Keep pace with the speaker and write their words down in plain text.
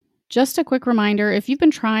Just a quick reminder, if you've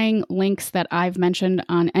been trying links that I've mentioned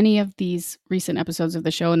on any of these recent episodes of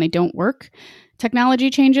the show and they don't work, technology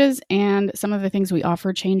changes and some of the things we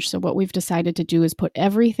offer change. So what we've decided to do is put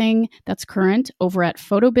everything that's current over at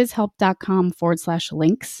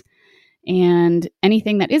photobizhelp.com/links. And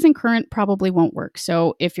anything that isn't current probably won't work.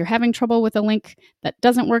 So if you're having trouble with a link that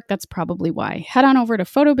doesn't work, that's probably why. Head on over to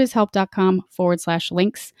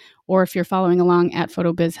photobizhelp.com/links. Or if you're following along at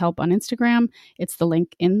photobizhelp on Instagram, it's the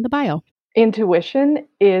link in the bio. Intuition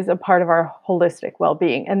is a part of our holistic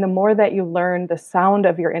well-being. And the more that you learn the sound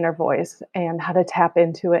of your inner voice and how to tap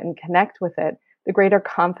into it and connect with it, the greater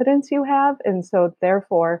confidence you have. And so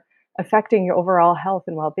therefore affecting your overall health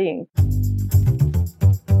and well-being.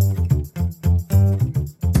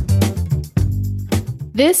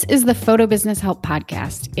 This is the Photo Business Help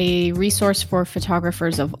Podcast, a resource for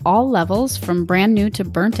photographers of all levels, from brand new to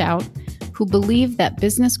burnt out, who believe that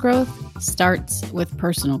business growth starts with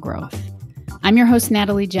personal growth. I'm your host,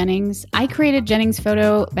 Natalie Jennings. I created Jennings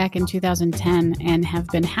Photo back in 2010 and have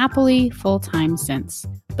been happily full-time since,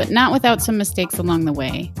 but not without some mistakes along the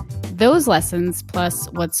way. Those lessons, plus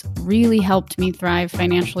what's really helped me thrive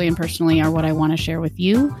financially and personally, are what I want to share with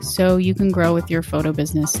you so you can grow with your photo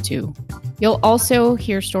business too. You'll also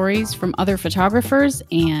hear stories from other photographers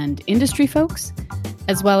and industry folks,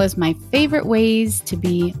 as well as my favorite ways to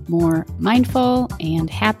be more mindful and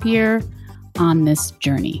happier on this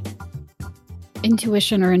journey.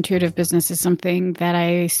 Intuition or intuitive business is something that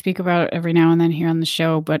I speak about every now and then here on the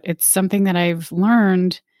show, but it's something that I've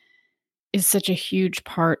learned is such a huge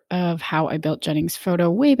part of how I built Jennings Photo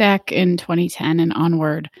way back in 2010 and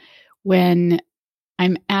onward. When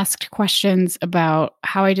I'm asked questions about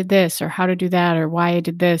how I did this or how to do that or why I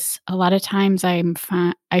did this, a lot of times I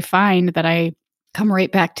find that I come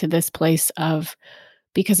right back to this place of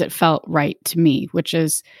because it felt right to me, which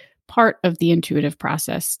is part of the intuitive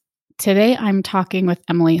process. Today, I'm talking with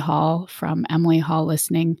Emily Hall from Emily Hall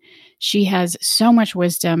Listening. She has so much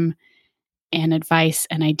wisdom and advice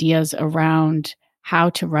and ideas around how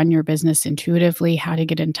to run your business intuitively, how to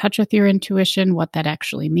get in touch with your intuition, what that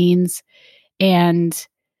actually means. And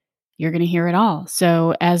you're going to hear it all.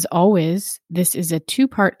 So as always, this is a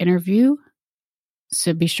 2-part interview.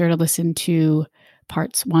 So be sure to listen to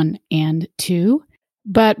parts 1 and 2.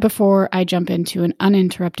 But before I jump into an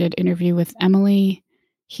uninterrupted interview with Emily,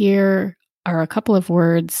 here are a couple of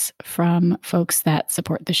words from folks that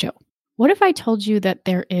support the show. What if I told you that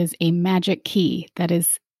there is a magic key that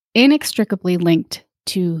is inextricably linked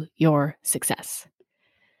to your success?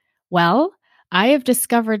 Well, I have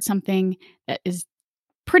discovered something that is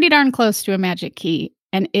pretty darn close to a magic key,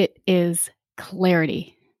 and it is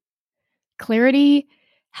clarity. Clarity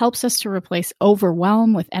helps us to replace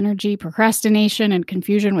overwhelm with energy, procrastination, and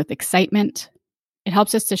confusion with excitement. It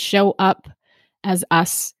helps us to show up as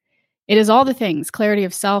us. It is all the things: clarity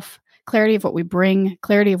of self, clarity of what we bring,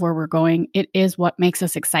 clarity of where we're going. It is what makes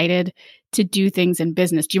us excited to do things in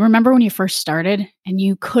business. Do you remember when you first started and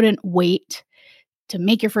you couldn't wait to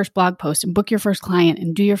make your first blog post and book your first client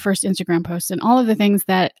and do your first Instagram post and all of the things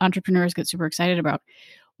that entrepreneurs get super excited about?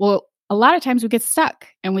 Well, a lot of times we get stuck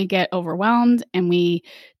and we get overwhelmed and we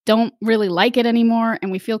don't really like it anymore and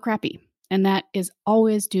we feel crappy. And that is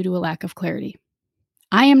always due to a lack of clarity.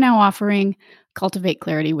 I am now offering Cultivate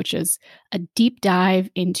Clarity, which is a deep dive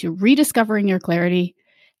into rediscovering your clarity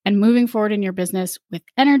and moving forward in your business with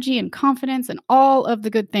energy and confidence and all of the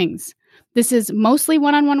good things. This is mostly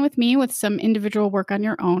one-on-one with me with some individual work on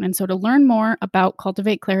your own. And so to learn more about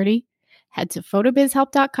Cultivate Clarity, head to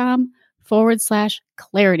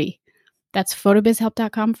photobizhelp.com/clarity. That's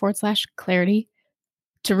photobizhelp.com/clarity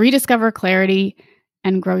to rediscover clarity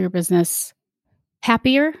and grow your business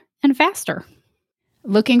happier and faster.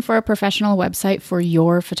 Looking for a professional website for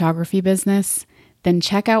your photography business? Then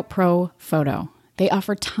check out Pro Photo. They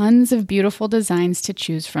offer tons of beautiful designs to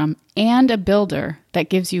choose from and a builder that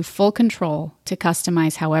gives you full control to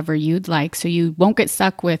customize however you'd like, so you won't get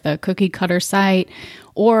stuck with a cookie cutter site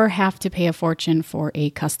or have to pay a fortune for a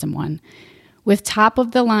custom one. With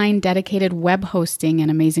top-of-the-line dedicated web hosting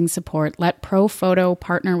and amazing support, let Pro Photo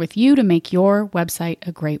partner with you to make your website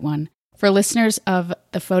a great one. For listeners of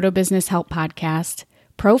the Photo Business Help podcast,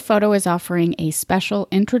 Pro Photo is offering a special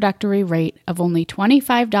introductory rate of only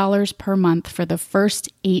 $25 per month for the first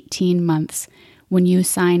 18 months when you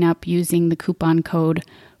sign up using the coupon code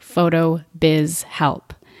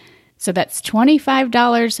PHOTOBIZHELP. So that's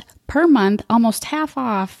 $25 per month, almost half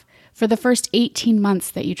off, for the first 18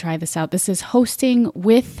 months that you try this out. This is hosting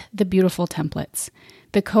with the beautiful templates.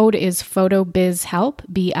 The code is PHOTOBIZHELP,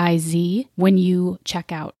 B-I-Z, when you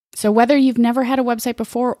check out. So whether you've never had a website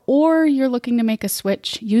before or you're looking to make a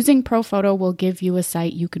switch, using Profoto will give you a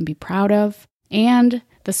site you can be proud of and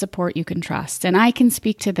the support you can trust. And I can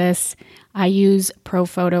speak to this. I use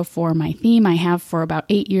Profoto for my theme. I have for about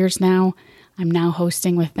 8 years now. I'm now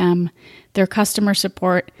hosting with them. Their customer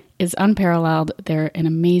support is unparalleled. They're an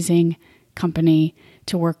amazing company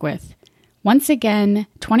to work with. Once again,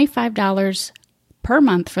 $25 per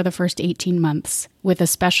month for the first 18 months with a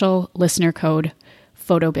special listener code,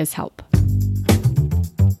 PhotoBizHelp.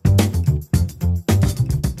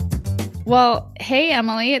 Well, hey,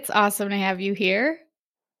 Emily, it's awesome to have you here.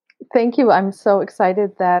 Thank you. I'm so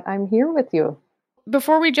excited that I'm here with you.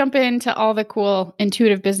 Before we jump into all the cool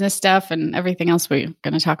intuitive business stuff and everything else we're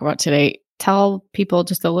going to talk about today, tell people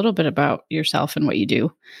just a little bit about yourself and what you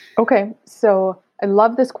do. Okay. So I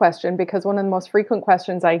love this question because one of the most frequent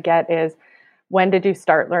questions I get is, when did you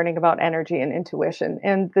start learning about energy and intuition?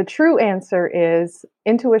 And the true answer is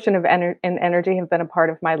intuition and energy have been a part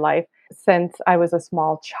of my life since I was a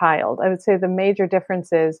small child. I would say the major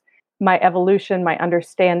difference is my evolution, my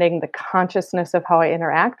understanding, the consciousness of how I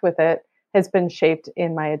interact with it has been shaped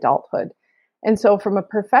in my adulthood. And so from a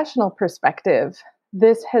professional perspective,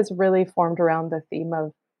 this has really formed around the theme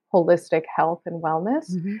of holistic health and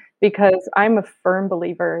wellness, because I'm a firm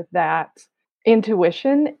believer that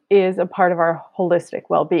intuition is a part of our holistic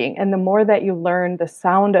well-being. And the more that you learn the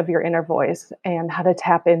sound of your inner voice and how to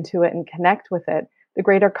tap into it and connect with it, the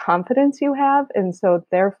greater confidence you have. And so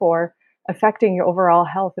therefore affecting your overall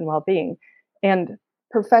health and well-being. And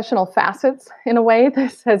professional facets, in a way,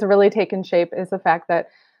 this has really taken shape is the fact that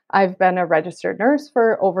I've been a registered nurse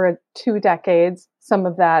for over 2 decades, some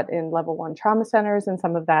of that in level 1 trauma centers and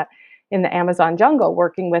some of that in the Amazon jungle,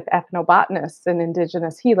 working with ethnobotanists and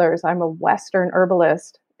indigenous healers. I'm a Western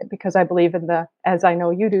herbalist because I believe in as I know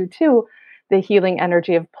you do too, the healing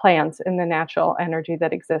energy of plants and the natural energy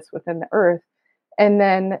that exists within the earth. And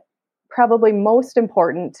then probably most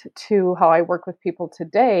important to how I work with people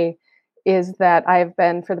today is that I've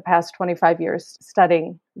been for the past 25 years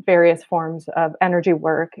studying various forms of energy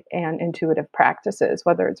work and intuitive practices,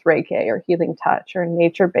 whether it's Reiki or healing touch or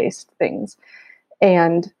nature-based things.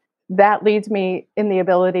 And that leads me in the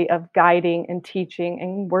ability of guiding and teaching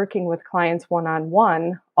and working with clients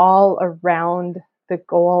one-on-one, all around the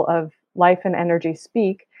goal of life and energy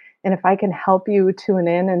speak. And if I can help you tune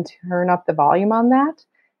in and turn up the volume on that,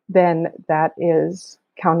 then that is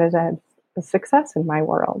counted as a success in my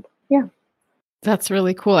world. Yeah. That's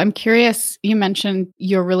really cool. I'm curious, you mentioned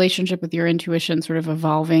your relationship with your intuition sort of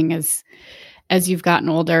evolving as you've gotten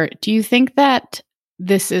older. Do you think that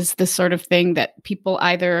this is the sort of thing that people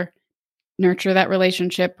either nurture that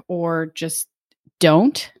relationship or just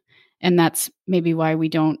don't? And that's maybe why we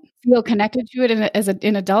don't feel connected to it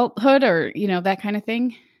in adulthood or, that kind of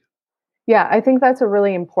thing? Yeah, I think that's a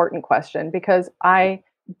really important question because I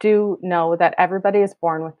do know that everybody is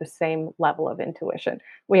born with the same level of intuition.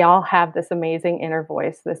 We all have this amazing inner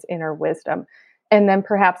voice, this inner wisdom. And then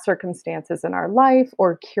perhaps circumstances in our life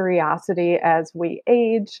or curiosity as we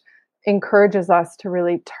age encourages us to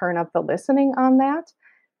really turn up the listening on that.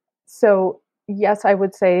 So, yes, I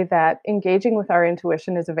would say that engaging with our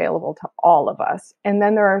intuition is available to all of us. And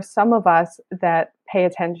then there are some of us that pay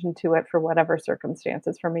attention to it for whatever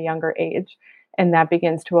circumstances from a younger age. And that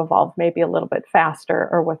begins to evolve maybe a little bit faster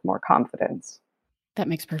or with more confidence. That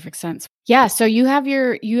makes perfect sense. Yeah. So you have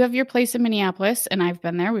your place in Minneapolis, and I've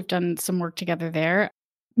been there. We've done some work together there.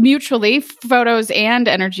 Mutually, photos and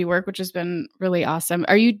energy work, which has been really awesome.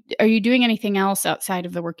 Are you doing anything else outside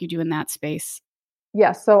of the work you do in that space?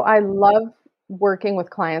 Yes, so I love working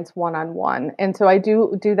with clients one-on-one. And so I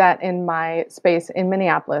do that in my space in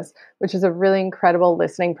Minneapolis, which is a really incredible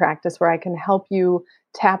listening practice where I can help you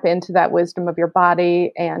tap into that wisdom of your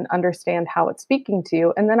body and understand how it's speaking to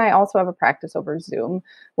you. And then I also have a practice over Zoom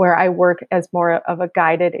where I work as more of a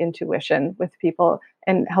guided intuition with people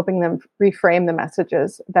and helping them reframe the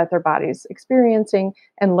messages that their body's experiencing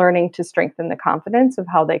and learning to strengthen the confidence of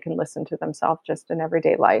how they can listen to themselves just in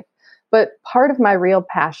everyday life. But part of my real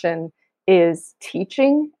passion is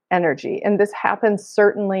teaching energy. And this happens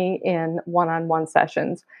certainly in one-on-one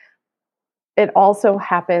sessions. It also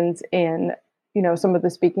happens in, some of the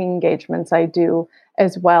speaking engagements I do,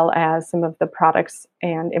 as well as some of the products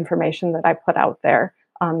and information that I put out there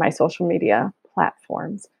on my social media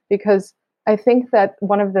platforms. Because I think that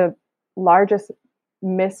one of the largest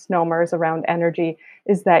misnomers around energy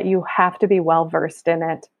is that you have to be well versed in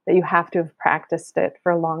it, that you have to have practiced it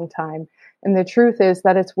for a long time. And the truth is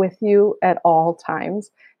that it's with you at all times.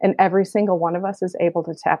 And every single one of us is able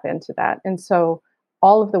to tap into that. And so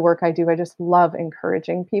all of the work I do, I just love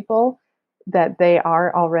encouraging people that they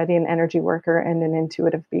are already an energy worker and an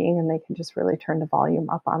intuitive being, and they can just really turn the volume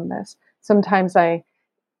up on this. Sometimes I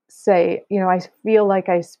say, I feel like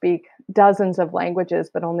I speak dozens of languages,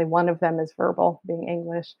 but only one of them is verbal, being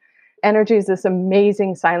English. Energy is this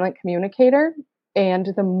amazing silent communicator. And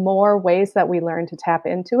the more ways that we learn to tap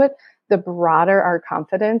into it, the broader our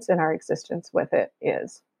confidence and our existence with it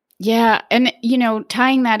is. Yeah. And,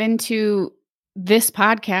 tying that into this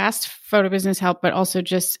podcast, Photo Business Help, but also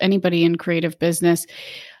just anybody in creative business,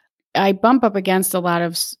 I bump up against a lot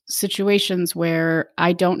of situations where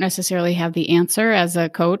I don't necessarily have the answer as a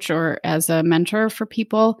coach or as a mentor for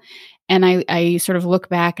people. And I sort of look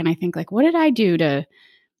back and I think like, what did I do to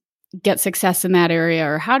get success in that area?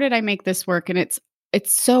 Or how did I make this work? And it's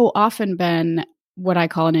so often been what I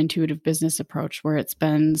call an intuitive business approach, where it's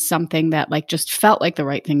been something that like just felt like the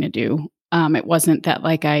right thing to do. It wasn't that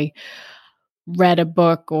like I read a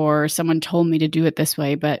book or someone told me to do it this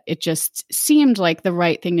way, but it just seemed like the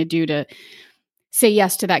right thing to do, to say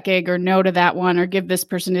yes to that gig or no to that one, or give this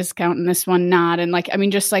person a discount and this one not. And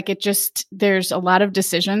there's a lot of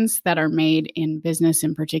decisions that are made in business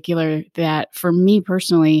in particular that for me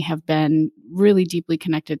personally have been really deeply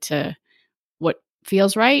connected to what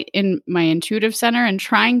feels right in my intuitive center, and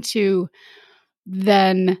trying to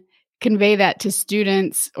then convey that to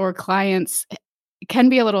students or clients can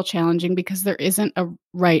be a little challenging because there isn't a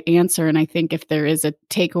right answer. And I think if there is a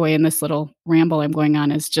takeaway in this little ramble I'm going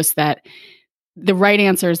on, is just that the right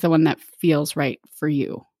answer is the one that feels right for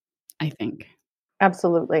you, I think.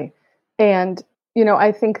 Absolutely. And,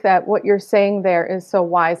 I think that what you're saying there is so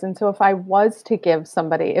wise. And so if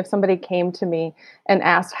if somebody came to me and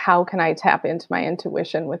asked, how can I tap into my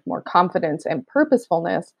intuition with more confidence and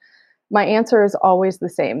purposefulness? My answer is always the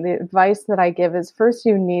same. The advice that I give is, first,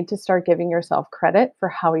 you need to start giving yourself credit for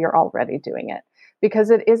how you're already doing it, because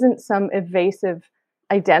it isn't some evasive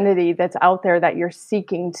identity that's out there that you're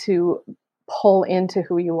seeking to pull into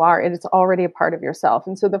who you are. It is already a part of yourself.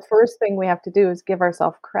 And so the first thing we have to do is give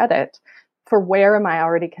ourselves credit for, where am I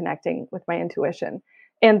already connecting with my intuition?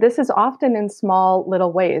 And this is often in small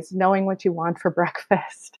little ways: knowing what you want for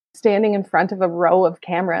breakfast, standing in front of a row of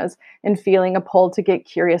cameras and feeling a pull to get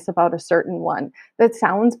curious about a certain one. That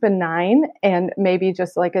sounds benign and maybe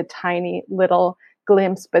just like a tiny little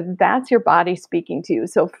glimpse, but that's your body speaking to you.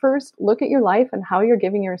 So first, look at your life and how you're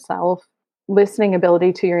giving yourself listening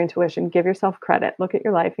ability to your intuition. Give yourself credit. Look at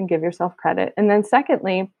your life and give yourself credit. And then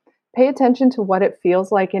secondly, pay attention to what it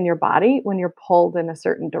feels like in your body when you're pulled in a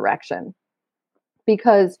certain direction.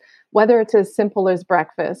 Because whether it's as simple as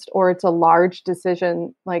breakfast or it's a large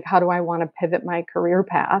decision, like how do I want to pivot my career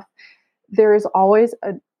path, there is always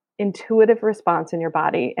an intuitive response in your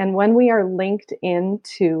body. And when we are linked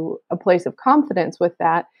into a place of confidence with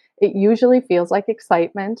that, it usually feels like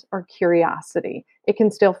excitement or curiosity. It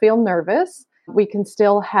can still feel nervous. We can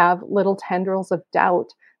still have little tendrils of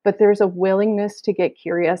doubt, but there's a willingness to get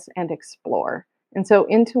curious and explore. And so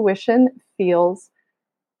intuition feels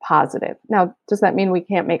positive. Now, does that mean we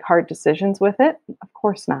can't make hard decisions with it? Of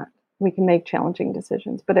course not. We can make challenging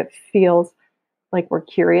decisions, but it feels like we're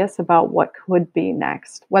curious about what could be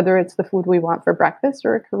next, whether it's the food we want for breakfast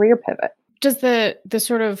or a career pivot. Does the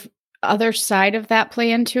sort of other side of that play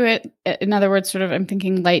into it? In other words, sort of, I'm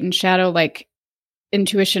thinking light and shadow, like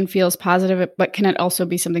intuition feels positive, but can it also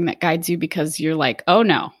be something that guides you because you're like, oh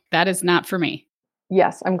no, that is not for me?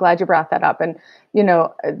 Yes, I'm glad you brought that up. And,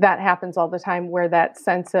 that happens all the time, where that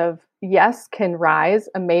sense of yes can rise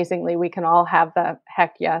amazingly. We can all have the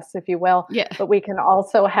heck yes, if you will. Yeah. But we can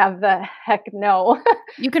also have the heck no.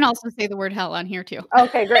 You can also say the word hell on here too.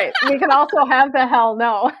 Okay, great. We can also have the hell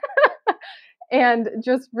no. And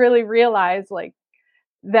just really realize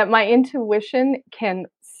that my intuition can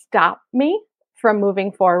stop me from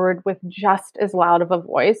moving forward with just as loud of a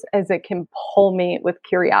voice as it can pull me with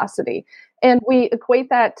curiosity. And we equate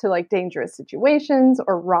that to like dangerous situations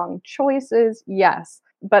or wrong choices. Yes.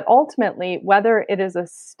 But ultimately, whether it is a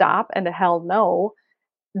stop and a hell no,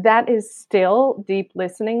 that is still deep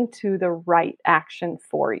listening to the right action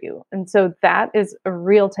for you. And so that is a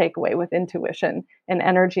real takeaway with intuition and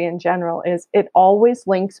energy in general, is it always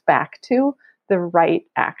links back to the right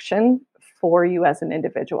action for you as an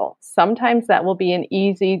individual. Sometimes that will be an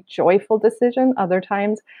easy, joyful decision. Other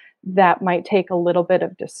times that might take a little bit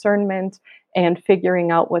of discernment and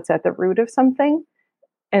figuring out what's at the root of something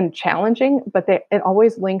and challenging, but it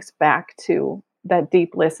always links back to that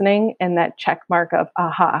deep listening and that check mark of,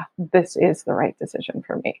 aha, this is the right decision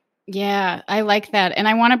for me. Yeah, I like that. And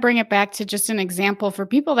I want to bring it back to just an example for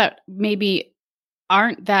people that maybe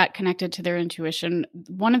aren't that connected to their intuition,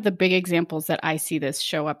 one of the big examples that I see this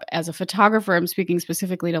show up as a photographer, I'm speaking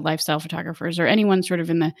specifically to lifestyle photographers or anyone sort of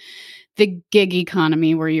in the gig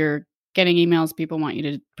economy where you're getting emails, people want you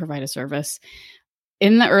to provide a service.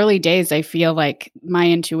 In the early days, I feel like my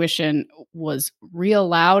intuition was real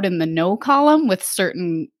loud in the no column with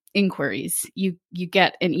certain inquiries. You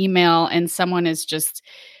get an email and someone is just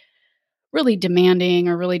really demanding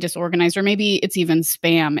or really disorganized, or maybe it's even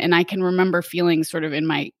spam. And I can remember feeling sort of in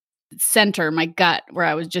my center, my gut, where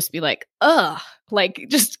I would just be like, ugh, like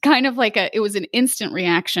just kind of like it was an instant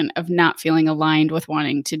reaction of not feeling aligned with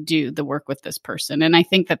wanting to do the work with this person. And I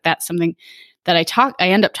think that that's something that I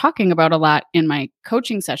end up talking about a lot in my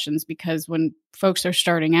coaching sessions, because when folks are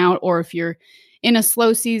starting out, or if you're in a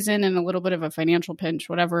slow season and a little bit of a financial pinch,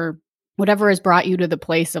 whatever has brought you to the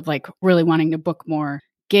place of like really wanting to book more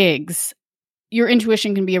gigs, your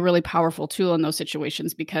intuition can be a really powerful tool in those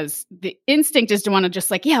situations, because the instinct is to want to just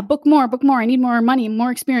like, yeah, book more. I need more money,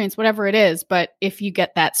 more experience, whatever it is. But if you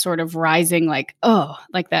get that sort of rising, like, oh,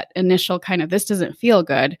 like that initial kind of, this doesn't feel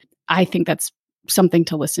good, I think that's something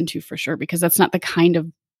to listen to for sure, because that's not the kind of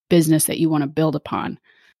business that you want to build upon.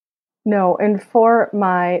 No. And for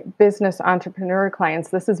my business entrepreneur clients,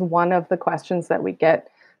 this is one of the questions that we get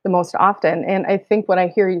the most often. And I think what I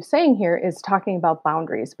hear you saying here is talking about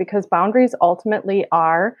boundaries, because boundaries ultimately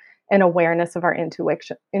are an awareness of our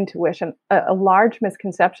intuition. A large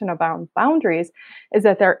misconception about boundaries is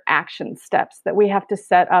that they're action steps that we have to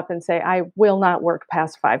set up and say, I will not work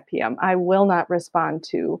past 5 p.m. I will not respond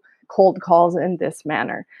to cold calls in this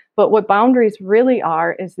manner. But what boundaries really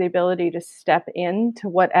are is the ability to step into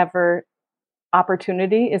whatever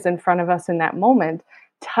opportunity is in front of us in that moment,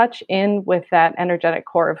 touch in with that energetic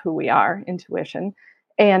core of who we are, intuition,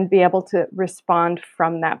 and be able to respond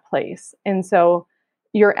from that place. And so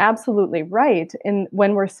you're absolutely right. And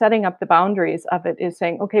when we're setting up the boundaries of it, is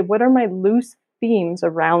saying, okay, what are my loose themes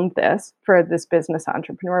around this for this business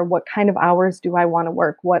entrepreneur? What kind of hours do I want to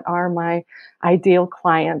work? What are my ideal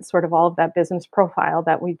clients? Sort of all of that business profile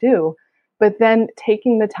that we do. But then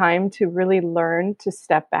taking the time to really learn to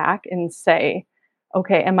step back and say,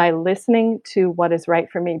 okay, am I listening to what is right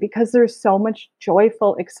for me? Because there's so much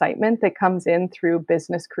joyful excitement that comes in through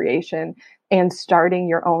business creation and starting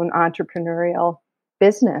your own entrepreneurial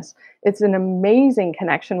business. It's an amazing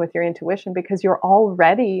connection with your intuition, because you're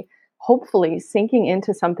already hopefully sinking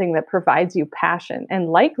into something that provides you passion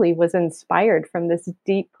and likely was inspired from this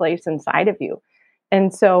deep place inside of you.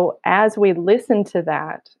 And so as we listen to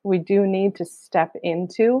that, we do need to step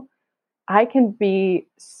into, I can be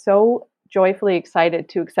so joyfully excited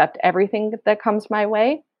to accept everything that comes my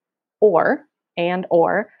way, or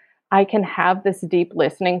I can have this deep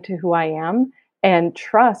listening to who I am and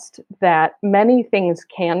trust that many things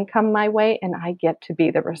can come my way and I get to be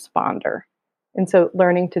the responder. And so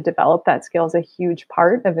learning to develop that skill is a huge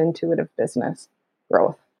part of intuitive business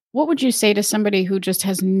growth. What would you say to somebody who just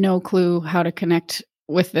has no clue how to connect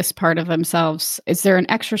with this part of themselves? Is there an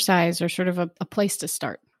exercise or sort of a place to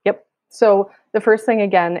start? Yep. So the first thing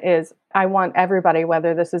again is, I want everybody,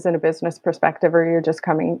 whether this is in a business perspective or you're just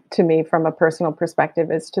coming to me from a personal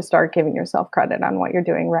perspective, is to start giving yourself credit on what you're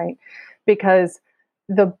doing right. Because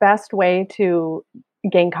the best way to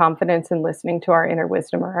gain confidence in listening to our inner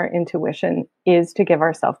wisdom or our intuition is to give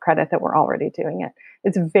ourselves credit that we're already doing it.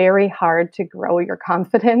 It's very hard to grow your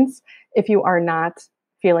confidence if you are not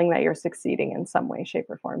feeling that you're succeeding in some way, shape,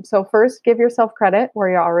 or form. So first, give yourself credit where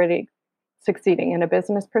you're already succeeding. In a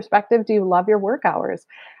business perspective, do you love your work hours?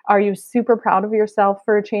 Are you super proud of yourself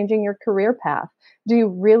for changing your career path? Do you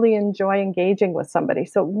really enjoy engaging with somebody?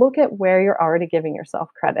 So look at where you're already giving yourself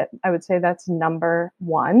credit. I would say that's number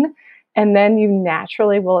one. And then you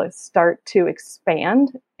naturally will start to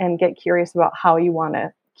expand and get curious about how you want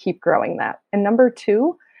to keep growing that. And number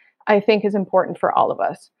two, I think is important for all of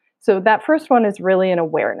us. So that first one is really an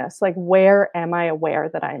awareness, like, where am I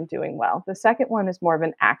aware that I'm doing well? The second one is more of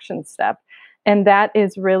an action step. And that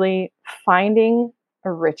is really finding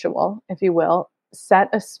a ritual, if you will, set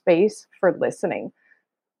a space for listening.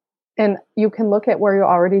 And you can look at where you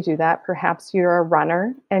already do that. Perhaps you're a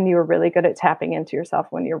runner and you're really good at tapping into yourself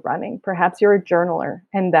when you're running. Perhaps you're a journaler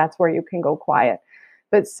and that's where you can go quiet.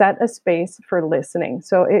 But set a space for listening.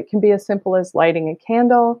 So it can be as simple as lighting a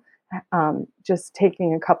candle, just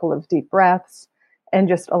taking a couple of deep breaths, and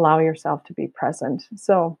just allow yourself to be present.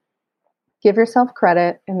 So give yourself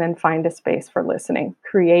credit and then find a space for listening.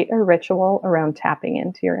 Create a ritual around tapping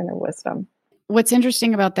into your inner wisdom. What's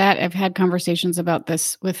interesting about that, I've had conversations about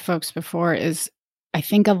this with folks before, is I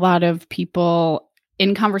think a lot of people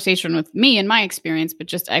in conversation with me, in my experience, but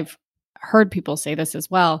just I've heard people say this as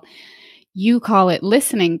well. you call it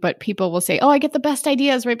listening, but people will say, oh, I get the best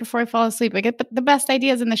ideas right before I fall asleep. I get the best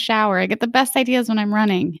ideas in the shower. I get the best ideas when I'm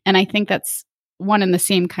running. And I think that's one and the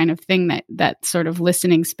same kind of thing, that sort of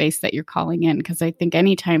listening space that you're calling in. Because I think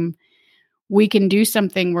anytime we can do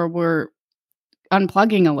something where we're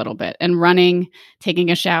unplugging a little bit and running,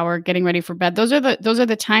 taking a shower, getting ready for bed, those are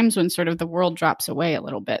the times when sort of the world drops away a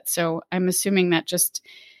little bit. So I'm assuming that just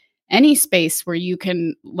any space where you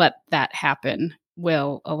can let that happen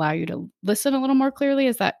will allow you to listen a little more clearly.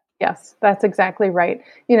 Is that? Yes, that's exactly right.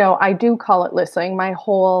 I do call it listening. My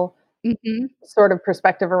whole sort of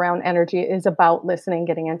perspective around energy is about listening,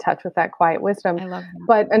 getting in touch with that quiet wisdom. I love that.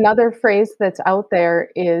 But another phrase that's out there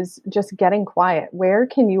is just getting quiet. Where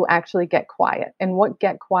can you actually get quiet? And what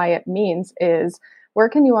get quiet means is, where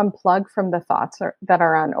can you unplug from the thoughts that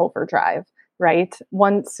are on overdrive, right?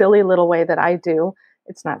 One silly little way that I do,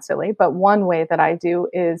 it's not silly, but one way that I do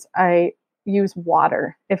is I use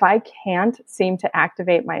water. If I can't seem to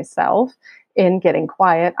activate myself in getting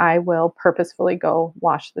quiet, I will purposefully go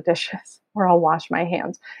wash the dishes or I'll wash my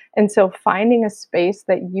hands. And so finding a space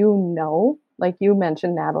that like you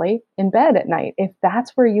mentioned, Natalie, in bed at night, if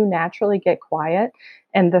that's where you naturally get quiet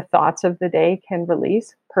and the thoughts of the day can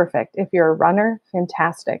release, perfect. If you're a runner,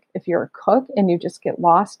 fantastic. If you're a cook and you just get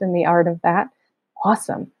lost in the art of that,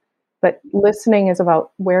 awesome. But listening is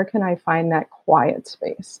about, where can I find that quiet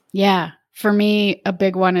space? Yeah. For me, a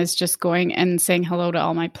big one is just going and saying hello to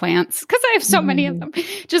all my plants, because I have so many of them.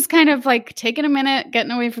 Just kind of like taking a minute,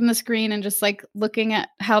 getting away from the screen and just like looking at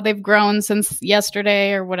how they've grown since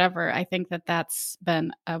yesterday or whatever. I think that that's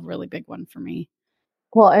been a really big one for me.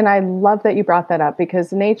 Well, and I love that you brought that up,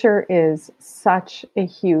 because nature is such a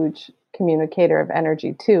huge communicator of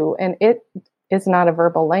energy too. And it is not a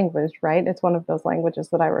verbal language, right? It's one of those languages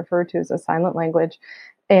that I refer to as a silent language.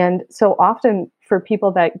 And so often for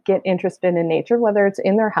people that get interested in nature, whether it's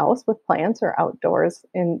in their house with plants or outdoors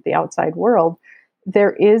in the outside world,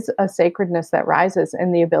 there is a sacredness that rises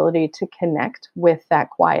in the ability to connect with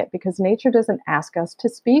that quiet, because nature doesn't ask us to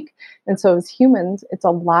speak. And so as humans, it's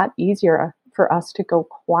a lot easier for us to go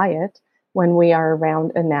quiet when we are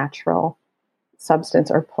around a natural substance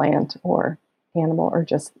or plant or animal or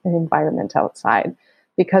just an environment outside,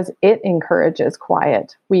 because it encourages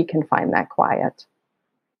quiet. We can find that quiet.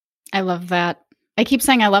 I love that. I keep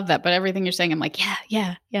saying I love that, but everything you're saying, I'm like,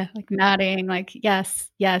 yeah, like nodding, like, yes.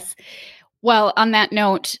 Well, on that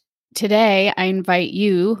note, today I invite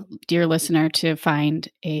you, dear listener, to find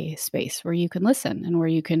a space where you can listen and where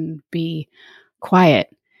you can be quiet.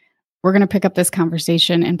 We're going to pick up this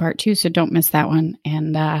conversation in part 2, so don't miss that one,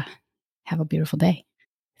 and have a beautiful day.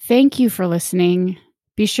 Thank you for listening.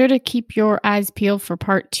 Be sure to keep your eyes peeled for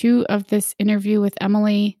part 2 of this interview with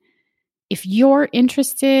Emily. If you're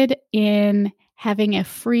interested in having a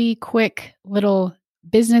free, quick little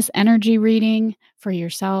business energy reading for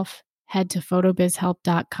yourself, head to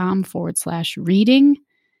photobizhelp.com/reading.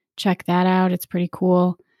 Check that out. It's pretty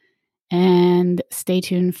cool. And stay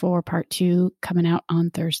tuned for part 2 coming out on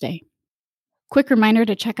Thursday. Quick reminder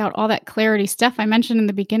to check out all that clarity stuff I mentioned in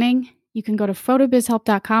the beginning. You can go to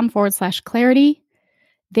photobizhelp.com/clarity.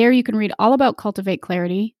 There you can read all about Cultivate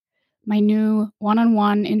Clarity, my new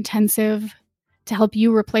one-on-one intensive to help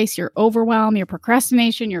you replace your overwhelm, your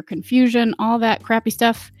procrastination, your confusion, all that crappy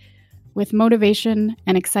stuff with motivation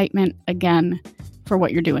and excitement again for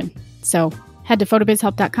what you're doing. So head to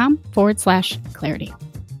photobizhelp.com/clarity.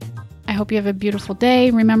 I hope you have a beautiful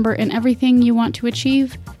day. Remember, in everything you want to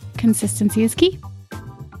achieve, consistency is key.